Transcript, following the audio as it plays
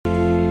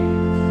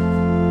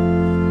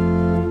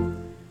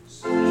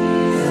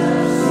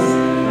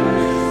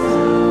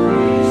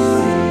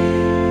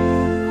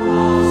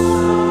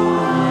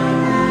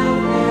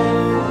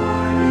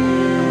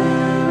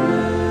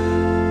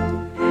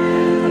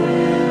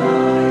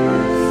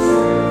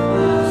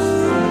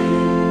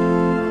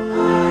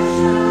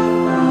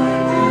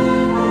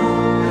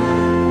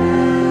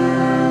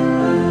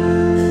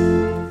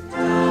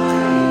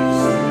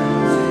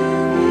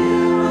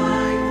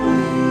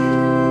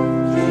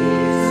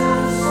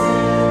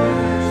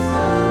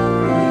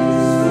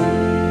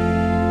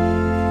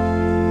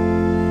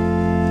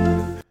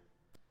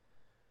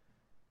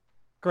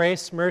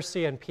Grace,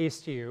 mercy, and peace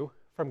to you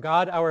from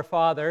God our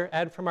Father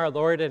and from our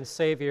Lord and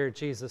Savior,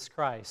 Jesus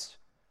Christ.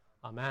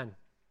 Amen.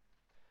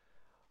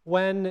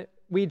 When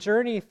we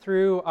journey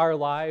through our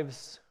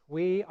lives,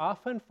 we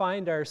often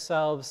find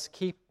ourselves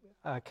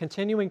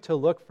continuing to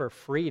look for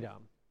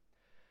freedom.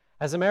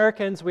 As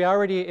Americans, we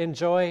already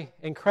enjoy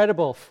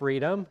incredible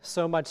freedom,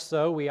 so much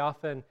so we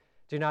often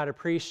do not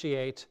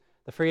appreciate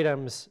the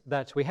freedoms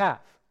that we have.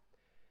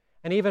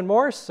 And even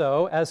more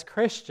so, as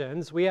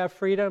Christians, we have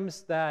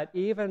freedoms that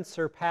even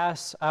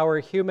surpass our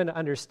human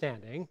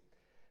understanding,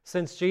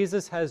 since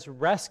Jesus has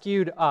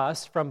rescued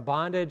us from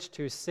bondage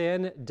to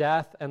sin,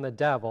 death, and the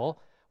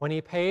devil when he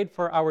paid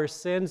for our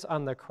sins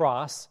on the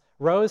cross,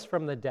 rose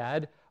from the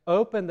dead,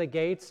 opened the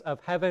gates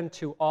of heaven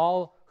to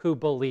all who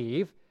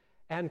believe,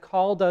 and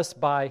called us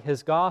by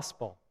his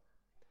gospel.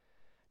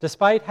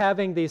 Despite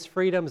having these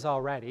freedoms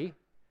already,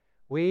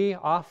 we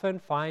often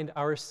find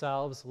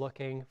ourselves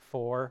looking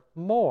for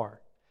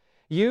more.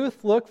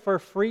 Youth look for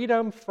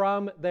freedom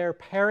from their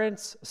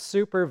parents'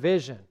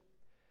 supervision.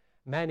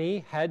 Many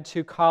head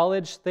to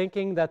college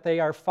thinking that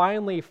they are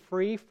finally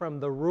free from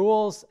the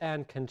rules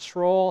and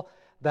control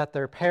that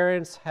their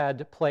parents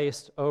had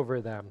placed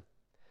over them.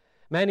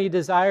 Many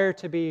desire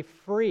to be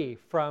free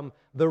from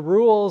the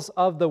rules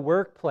of the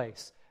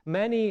workplace.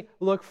 Many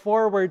look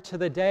forward to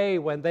the day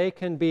when they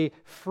can be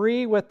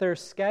free with their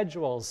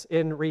schedules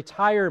in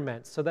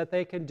retirement so that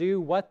they can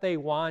do what they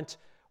want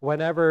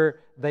whenever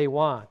they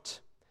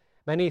want.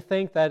 Many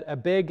think that a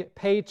big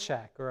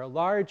paycheck or a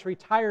large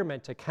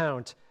retirement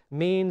account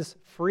means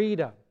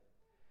freedom.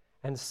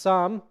 And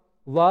some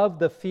love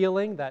the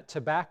feeling that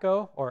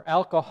tobacco or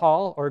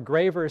alcohol or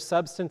graver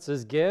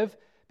substances give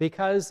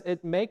because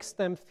it makes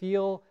them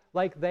feel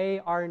like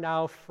they are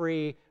now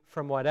free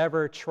from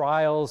whatever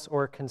trials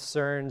or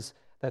concerns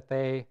that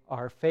they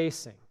are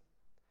facing.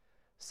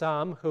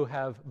 Some who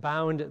have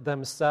bound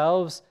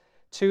themselves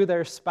to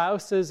their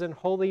spouses in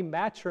holy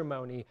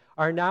matrimony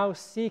are now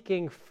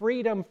seeking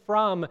freedom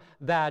from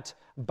that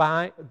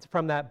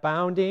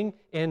bounding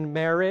in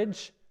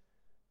marriage,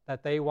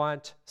 that they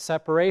want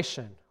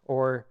separation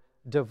or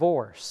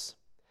divorce.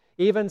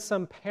 Even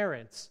some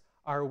parents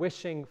are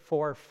wishing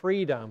for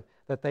freedom,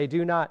 that they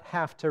do not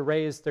have to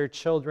raise their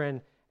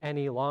children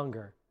any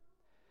longer.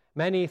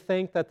 Many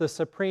think that the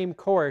Supreme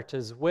Court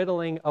is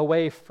whittling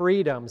away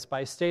freedoms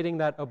by stating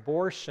that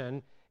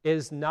abortion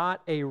is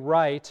not a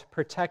right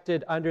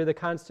protected under the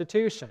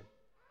Constitution.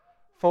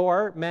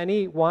 For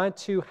many want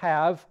to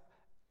have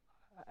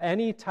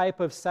any type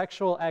of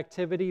sexual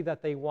activity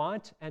that they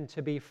want and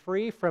to be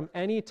free from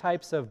any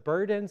types of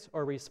burdens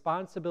or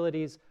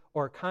responsibilities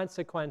or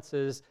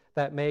consequences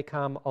that may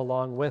come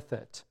along with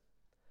it.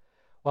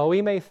 While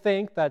we may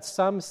think that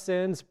some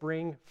sins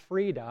bring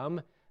freedom,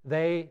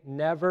 they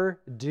never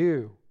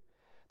do.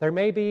 There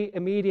may be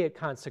immediate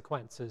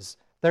consequences.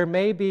 There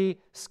may be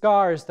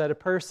scars that a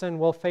person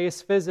will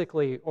face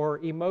physically or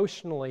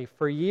emotionally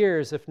for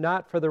years, if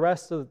not for the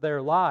rest of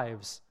their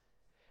lives.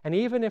 And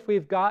even if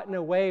we've gotten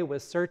away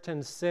with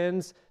certain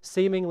sins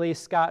seemingly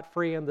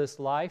scot-free in this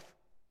life,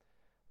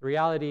 the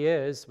reality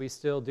is we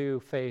still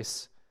do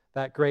face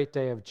that great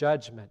day of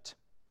judgment.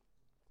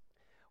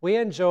 We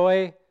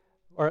enjoy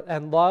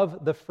and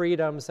love the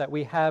freedoms that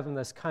we have in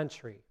this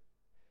country.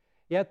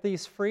 Yet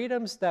these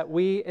freedoms that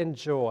we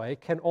enjoy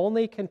can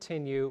only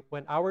continue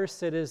when our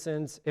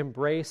citizens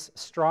embrace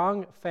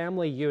strong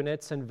family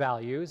units and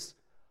values,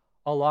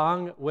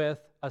 along with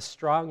a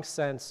strong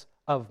sense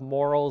of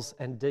morals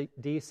and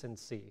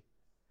decency.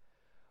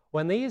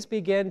 When these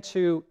begin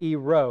to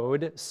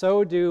erode,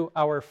 so do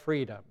our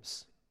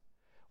freedoms.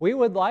 We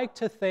would like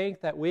to think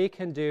that we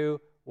can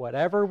do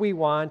whatever we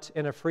want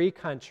in a free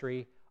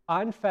country,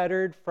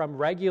 unfettered from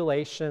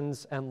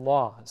regulations and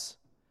laws.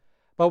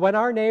 But when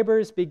our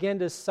neighbors begin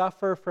to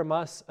suffer from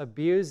us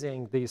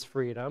abusing these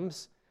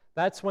freedoms,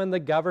 that's when the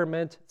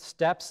government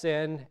steps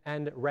in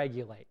and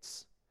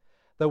regulates.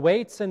 The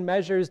Weights and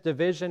Measures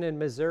Division in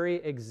Missouri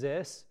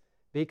exists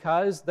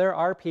because there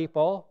are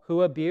people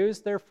who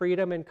abuse their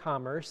freedom in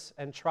commerce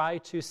and try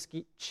to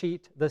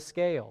cheat the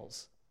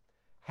scales.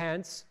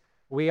 Hence,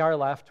 we are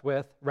left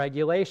with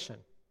regulation.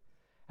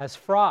 As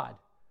fraud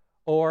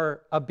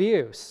or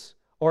abuse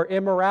or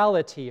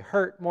immorality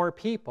hurt more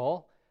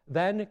people,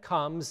 then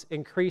comes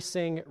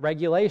increasing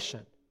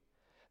regulation.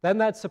 Then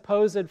that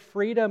supposed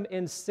freedom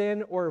in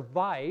sin or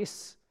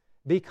vice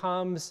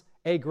becomes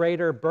a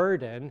greater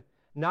burden,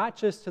 not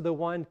just to the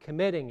one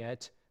committing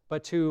it,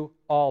 but to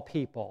all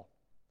people.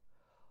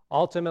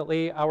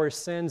 Ultimately, our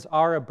sins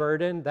are a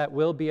burden that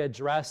will be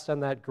addressed on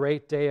that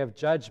great day of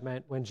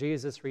judgment when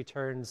Jesus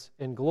returns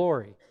in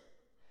glory.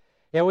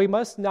 Yet we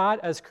must not,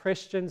 as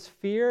Christians,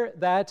 fear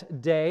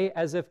that day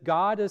as if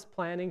God is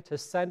planning to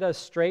send us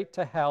straight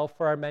to hell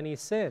for our many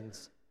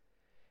sins.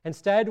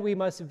 Instead, we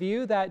must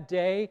view that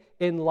day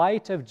in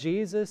light of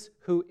Jesus,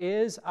 who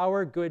is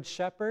our good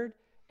shepherd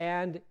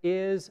and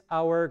is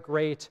our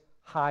great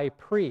high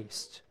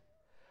priest.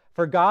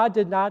 For God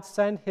did not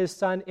send his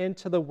Son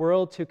into the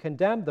world to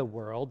condemn the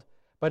world,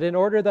 but in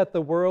order that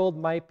the world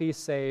might be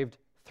saved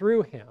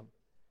through him,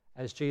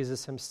 as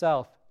Jesus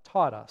himself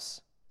taught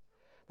us.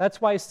 That's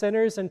why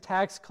sinners and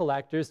tax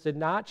collectors did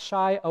not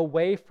shy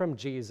away from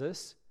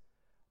Jesus,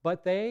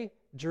 but they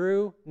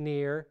drew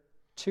near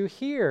to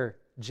hear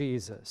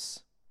Jesus.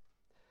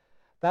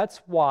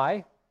 That's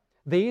why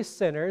these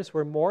sinners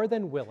were more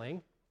than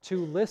willing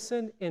to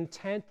listen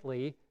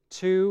intently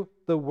to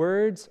the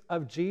words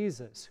of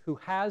Jesus, who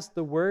has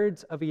the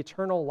words of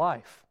eternal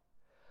life.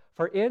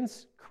 For in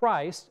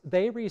Christ,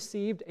 they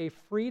received a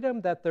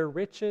freedom that their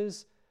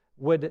riches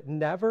would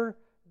never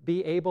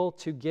be able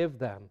to give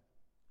them.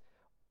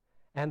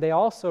 And they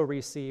also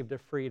received a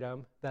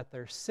freedom that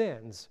their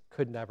sins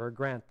could never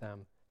grant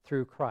them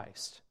through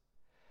Christ.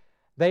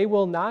 They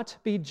will not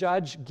be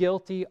judged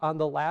guilty on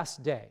the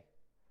last day,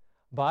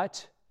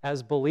 but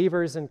as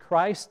believers in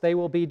Christ, they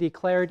will be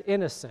declared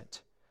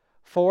innocent,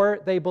 for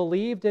they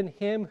believed in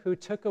him who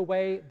took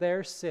away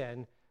their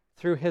sin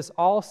through his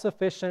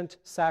all-sufficient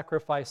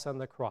sacrifice on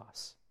the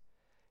cross.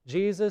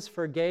 Jesus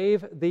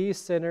forgave these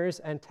sinners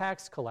and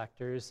tax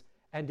collectors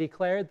and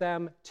declared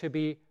them to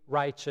be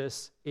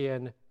righteous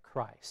in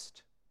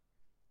Christ.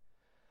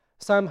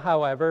 Some,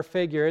 however,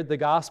 figured the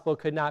gospel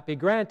could not be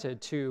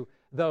granted to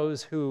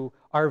those who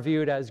are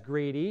viewed as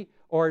greedy,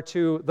 or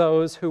to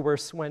those who were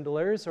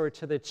swindlers, or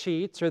to the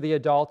cheats, or the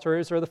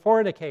adulterers, or the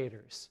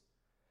fornicators.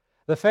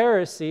 The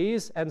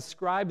Pharisees and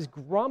scribes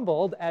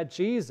grumbled at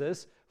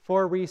Jesus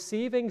for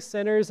receiving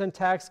sinners and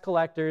tax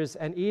collectors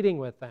and eating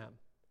with them.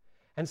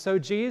 And so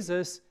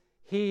Jesus,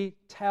 he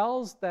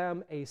tells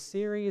them a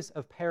series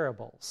of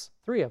parables,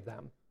 3 of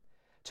them.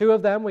 2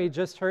 of them we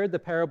just heard, the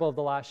parable of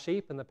the lost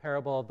sheep and the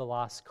parable of the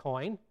lost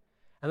coin.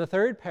 And the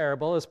 3rd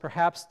parable is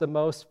perhaps the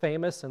most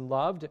famous and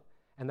loved,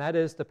 and that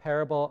is the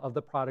parable of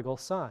the prodigal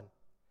son.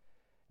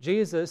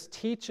 Jesus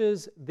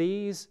teaches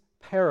these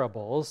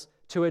parables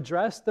to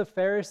address the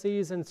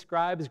Pharisees and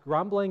scribes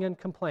grumbling and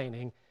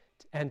complaining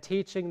and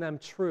teaching them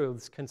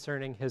truths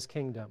concerning his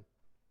kingdom.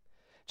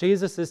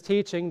 Jesus is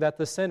teaching that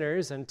the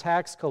sinners and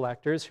tax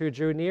collectors who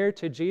drew near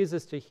to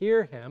Jesus to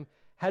hear him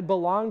had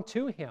belonged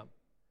to him.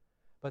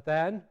 But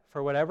then,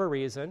 for whatever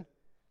reason,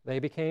 they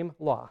became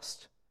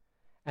lost.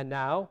 And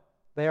now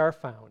they are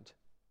found.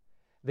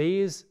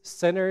 These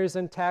sinners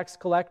and tax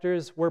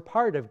collectors were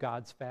part of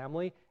God's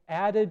family,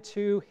 added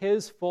to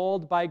his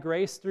fold by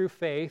grace through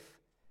faith,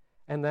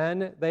 and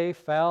then they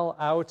fell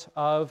out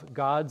of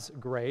God's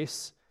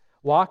grace,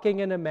 walking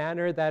in a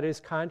manner that is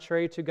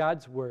contrary to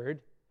God's word.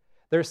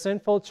 Their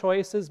sinful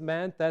choices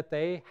meant that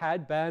they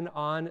had been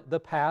on the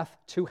path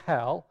to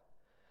hell,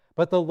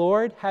 but the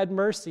Lord had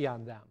mercy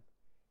on them.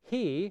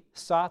 He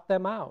sought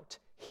them out.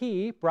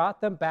 He brought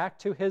them back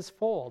to his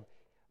fold.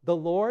 The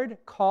Lord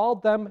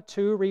called them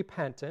to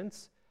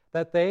repentance,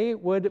 that they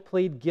would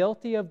plead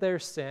guilty of their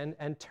sin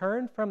and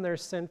turn from their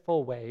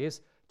sinful ways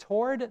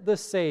toward the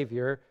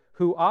Savior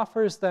who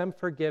offers them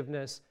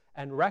forgiveness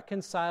and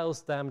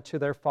reconciles them to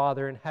their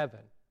Father in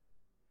heaven.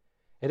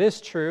 It is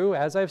true,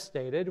 as I've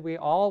stated, we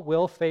all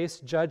will face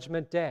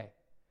Judgment Day.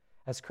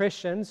 As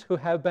Christians who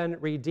have been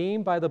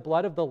redeemed by the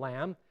blood of the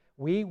Lamb,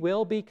 we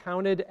will be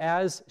counted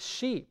as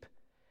sheep.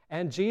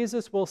 And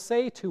Jesus will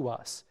say to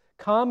us,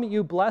 "Come,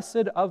 you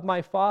blessed of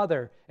my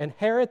Father,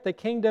 inherit the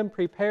kingdom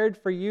prepared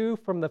for you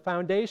from the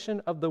foundation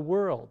of the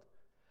world."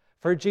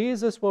 For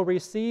Jesus will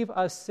receive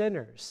us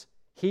sinners.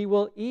 He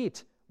will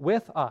eat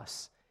with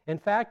us. In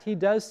fact, he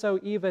does so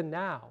even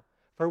now,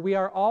 for we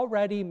are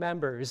already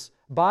members,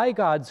 by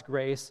God's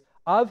grace,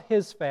 of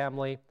his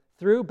family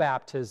through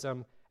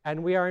baptism,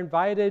 and we are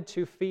invited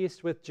to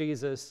feast with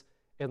Jesus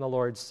in the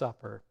Lord's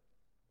Supper.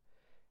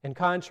 In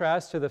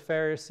contrast to the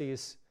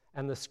Pharisees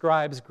and the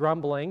scribes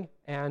grumbling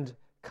and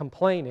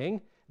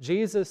complaining,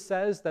 Jesus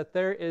says that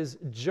there is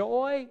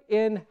joy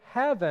in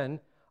heaven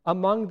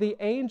among the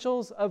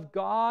angels of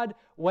God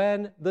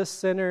when the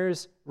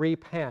sinners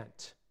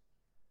repent.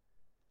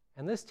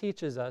 And this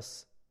teaches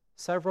us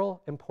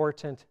several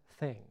important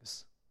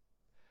things.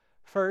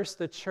 First,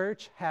 the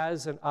church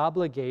has an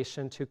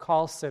obligation to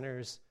call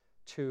sinners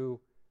to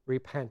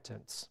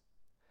repentance.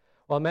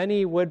 While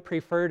many would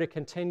prefer to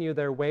continue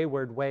their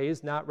wayward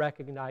ways, not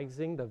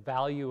recognizing the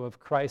value of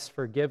Christ's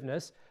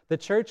forgiveness, the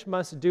church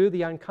must do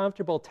the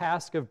uncomfortable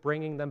task of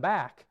bringing them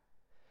back.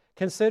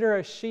 Consider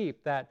a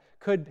sheep that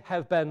could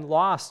have been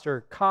lost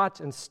or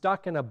caught and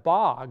stuck in a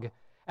bog,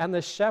 and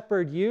the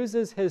shepherd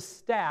uses his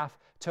staff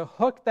to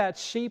hook that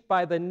sheep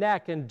by the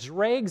neck and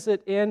drags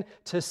it in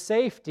to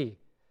safety.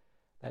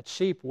 That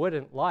sheep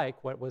wouldn't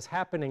like what was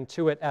happening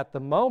to it at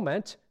the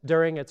moment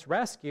during its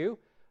rescue,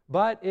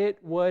 but it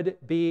would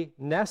be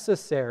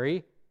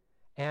necessary,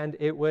 and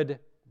it would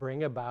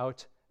bring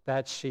about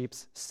that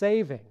sheep's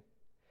saving.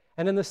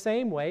 And in the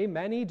same way,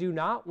 many do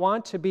not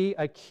want to be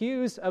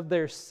accused of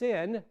their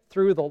sin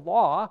through the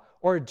law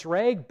or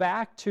dragged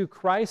back to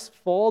Christ's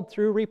fold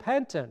through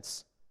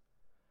repentance.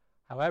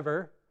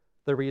 However,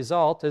 the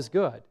result is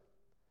good,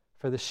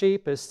 for the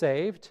sheep is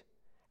saved,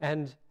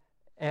 and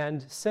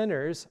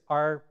sinners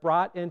are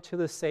brought into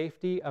the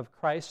safety of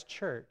Christ's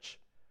church,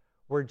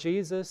 where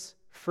Jesus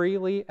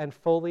freely and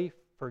fully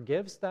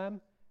forgives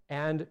them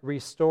and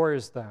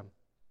restores them.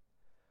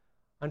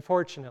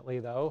 Unfortunately,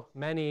 though,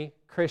 many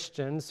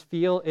Christians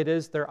feel it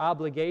is their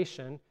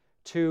obligation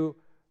to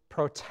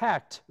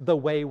protect the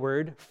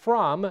wayward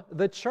from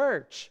the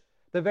church,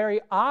 the very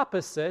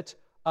opposite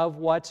of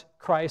what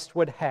Christ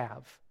would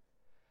have.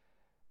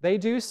 They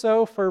do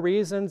so for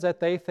reasons that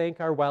they think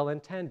are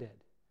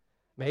well-intended.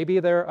 Maybe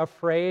they're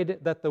afraid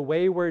that the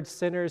wayward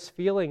sinner's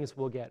feelings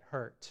will get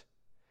hurt.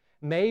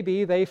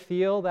 Maybe they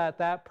feel that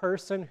that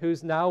person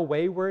who's now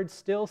wayward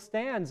still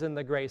stands in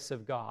the grace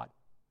of God,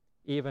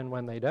 even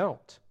when they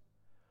don't.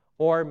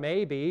 Or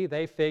maybe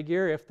they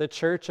figure if the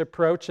church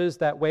approaches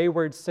that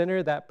wayward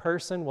sinner, that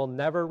person will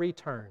never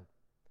return.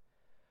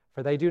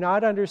 For they do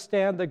not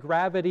understand the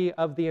gravity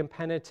of the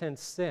impenitent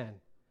sin,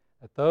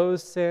 that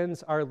those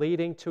sins are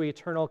leading to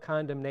eternal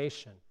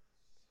condemnation.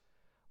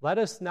 Let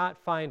us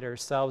not find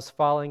ourselves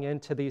falling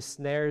into these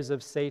snares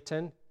of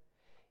Satan.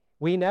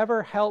 We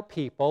never help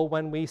people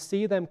when we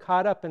see them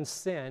caught up in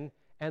sin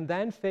and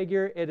then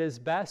figure it is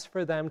best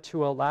for them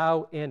to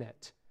allow in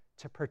it,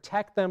 to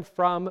protect them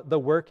from the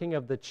working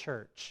of the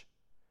church.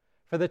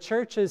 For the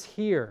church is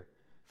here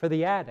for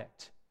the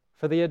addict,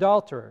 for the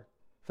adulterer,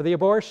 for the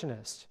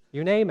abortionist,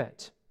 you name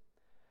it.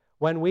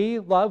 When we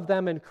love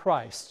them in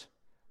Christ,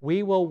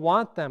 we will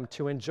want them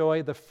to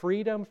enjoy the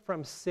freedom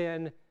from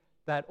sin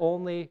that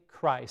only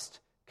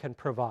Christ can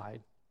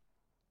provide.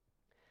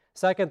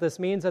 Second, this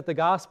means that the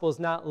gospel is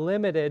not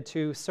limited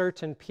to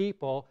certain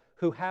people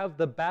who have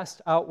the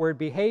best outward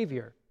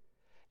behavior.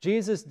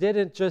 Jesus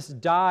didn't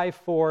just die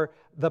for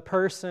the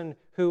person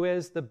who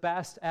is the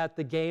best at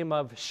the game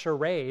of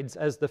charades,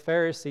 as the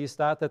Pharisees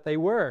thought that they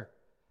were.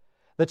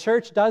 The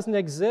church doesn't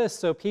exist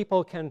so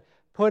people can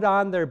put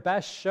on their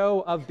best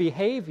show of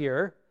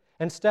behavior.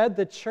 Instead,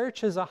 the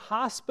church is a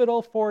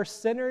hospital for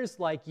sinners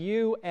like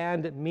you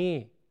and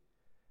me.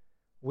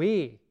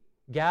 We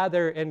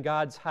gather in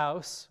God's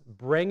house,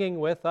 bringing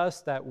with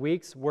us that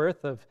week's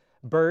worth of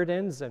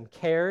burdens and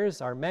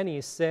cares, our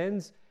many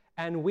sins,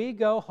 and we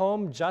go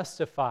home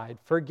justified,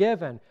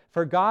 forgiven.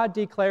 For God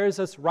declares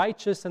us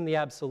righteous in the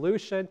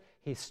absolution.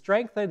 He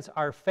strengthens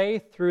our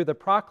faith through the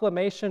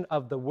proclamation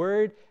of the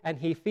word, and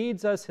he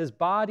feeds us his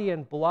body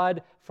and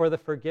blood for the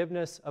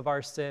forgiveness of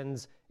our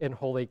sins in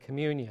Holy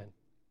Communion.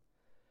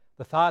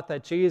 The thought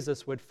that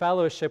Jesus would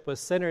fellowship with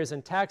sinners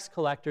and tax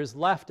collectors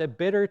left a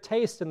bitter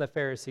taste in the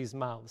Pharisees'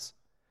 mouths.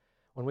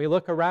 When we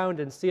look around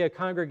and see a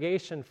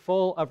congregation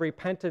full of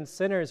repentant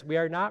sinners, we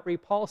are not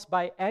repulsed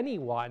by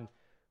anyone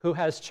who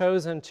has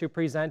chosen to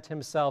present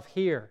himself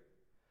here.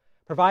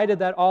 Provided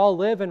that all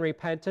live in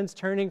repentance,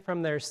 turning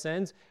from their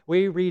sins,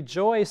 we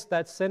rejoice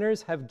that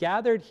sinners have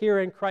gathered here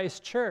in Christ's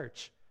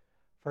church,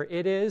 for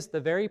it is the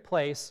very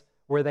place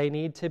where they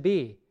need to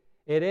be.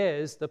 It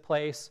is the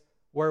place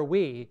where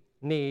we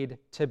need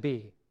to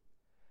be.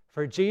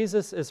 For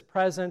Jesus is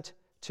present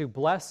to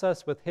bless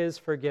us with his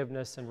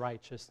forgiveness and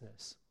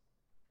righteousness.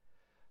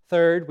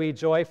 Third, we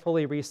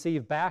joyfully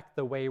receive back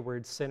the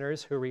wayward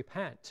sinners who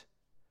repent.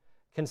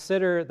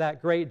 Consider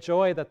that great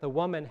joy that the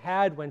woman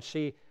had when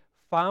she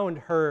found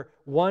her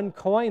one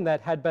coin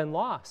that had been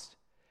lost.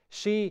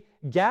 She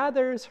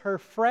gathers her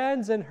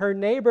friends and her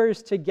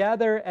neighbors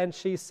together and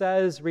she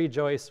says,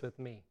 "Rejoice with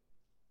me."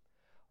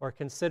 Or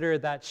consider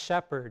that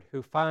shepherd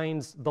who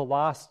finds the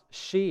lost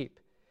sheep.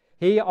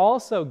 He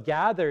also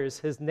gathers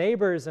his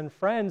neighbors and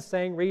friends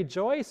saying,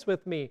 "Rejoice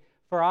with me,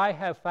 for I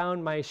have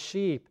found my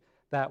sheep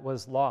that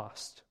was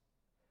lost."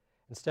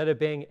 Instead of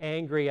being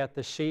angry at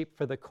the sheep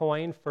for the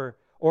coin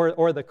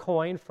or the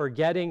coin for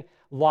getting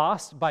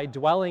lost by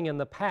dwelling in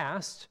the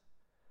past,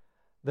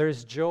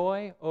 there's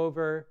joy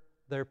over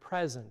their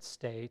present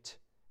state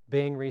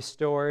being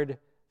restored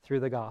through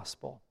the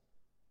gospel.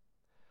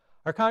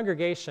 Our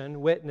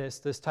congregation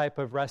witnessed this type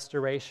of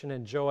restoration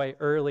and joy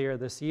earlier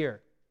this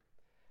year.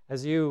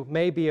 As you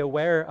may be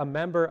aware, a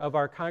member of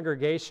our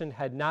congregation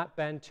had not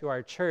been to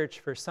our church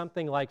for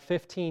something like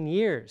 15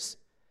 years.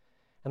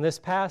 And this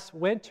past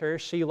winter,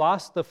 she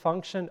lost the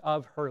function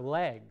of her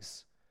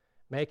legs,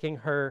 making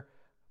her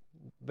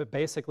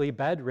basically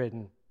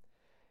bedridden.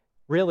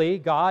 Really,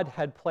 God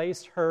had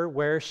placed her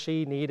where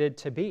she needed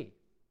to be.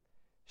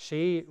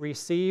 She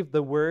received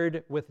the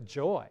word with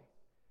joy.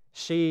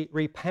 She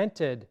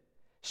repented.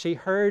 She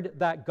heard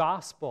that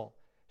gospel.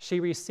 She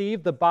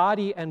received the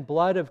body and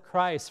blood of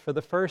Christ for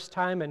the first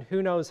time in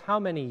who knows how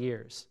many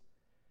years.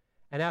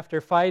 And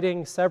after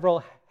fighting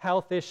several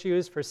health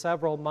issues for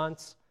several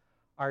months,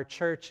 our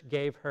church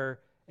gave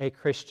her a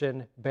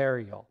Christian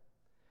burial.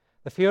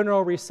 The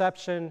funeral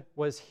reception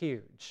was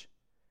huge,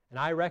 and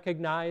I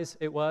recognize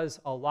it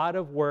was a lot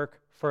of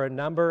work for a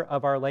number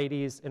of our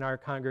ladies in our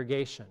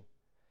congregation.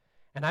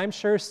 And I'm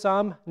sure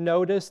some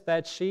noticed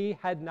that she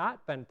had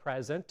not been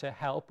present to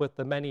help with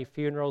the many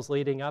funerals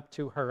leading up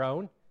to her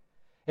own.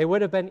 It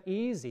would have been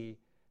easy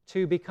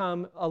to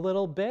become a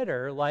little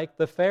bitter like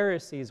the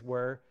Pharisees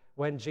were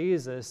when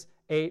Jesus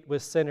ate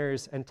with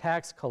sinners and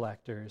tax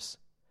collectors.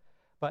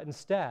 But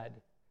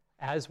instead,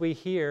 as we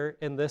hear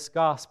in this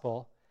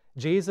gospel,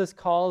 Jesus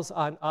calls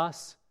on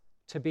us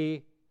to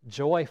be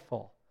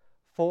joyful,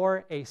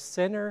 for a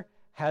sinner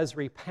has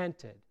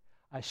repented,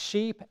 a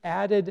sheep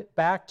added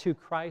back to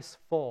Christ's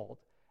fold,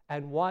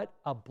 and what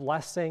a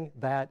blessing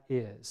that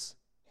is.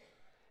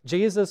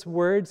 Jesus'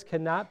 words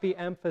cannot be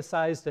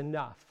emphasized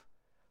enough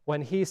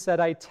when he said,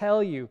 I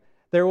tell you,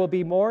 there will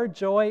be more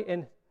joy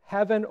in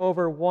heaven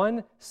over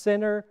one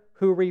sinner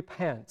who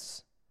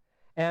repents.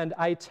 And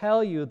I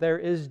tell you, there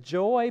is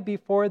joy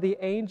before the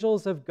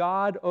angels of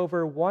God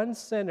over one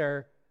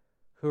sinner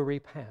who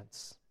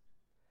repents.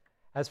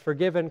 As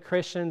forgiven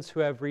Christians who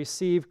have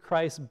received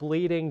Christ's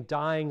bleeding,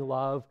 dying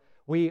love,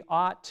 we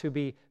ought to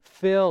be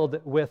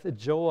filled with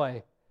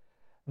joy.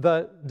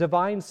 The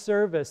divine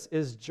service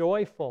is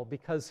joyful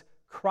because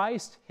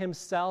Christ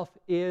himself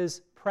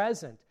is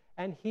present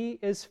and he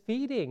is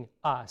feeding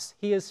us.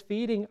 He is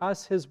feeding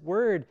us his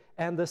word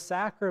and the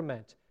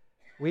sacrament.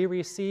 We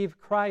receive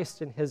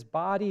Christ in his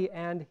body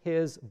and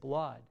his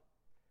blood.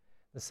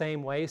 The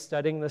same way,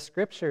 studying the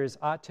scriptures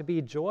ought to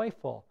be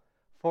joyful,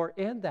 for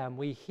in them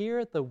we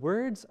hear the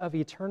words of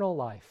eternal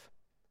life.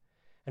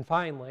 And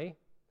finally,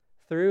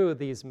 through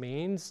these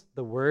means,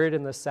 the word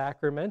and the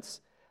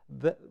sacraments,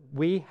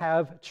 we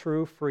have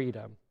true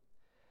freedom.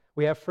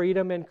 We have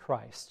freedom in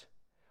Christ.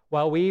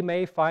 While we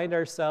may find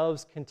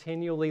ourselves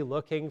continually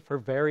looking for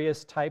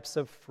various types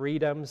of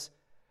freedoms,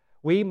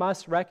 we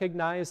must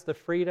recognize the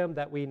freedom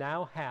that we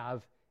now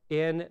have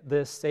in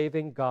this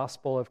saving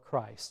gospel of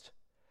Christ.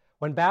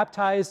 When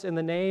baptized in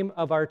the name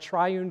of our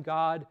triune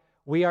God,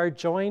 we are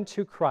joined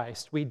to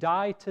Christ. We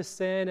die to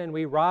sin and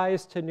we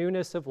rise to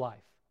newness of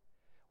life.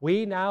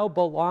 We now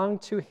belong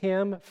to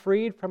him,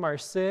 freed from our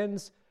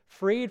sins,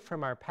 freed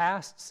from our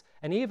pasts,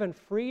 and even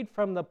freed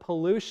from the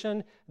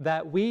pollution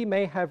that we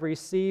may have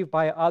received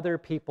by other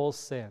people's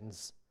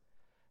sins.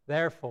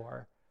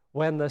 Therefore,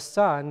 when the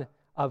Son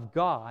of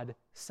God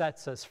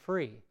sets us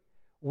free,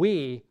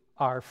 we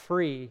are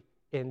free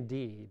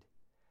indeed.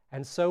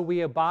 And so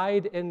we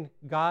abide in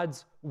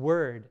God's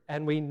word,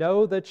 and we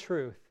know the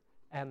truth,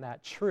 and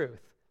that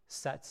truth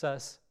sets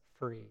us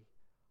free.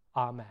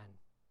 Amen.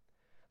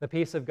 The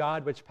peace of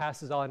God, which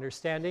passes all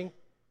understanding,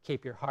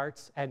 keep your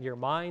hearts and your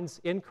minds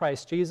in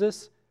Christ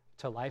Jesus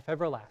to life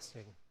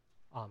everlasting.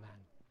 Amen.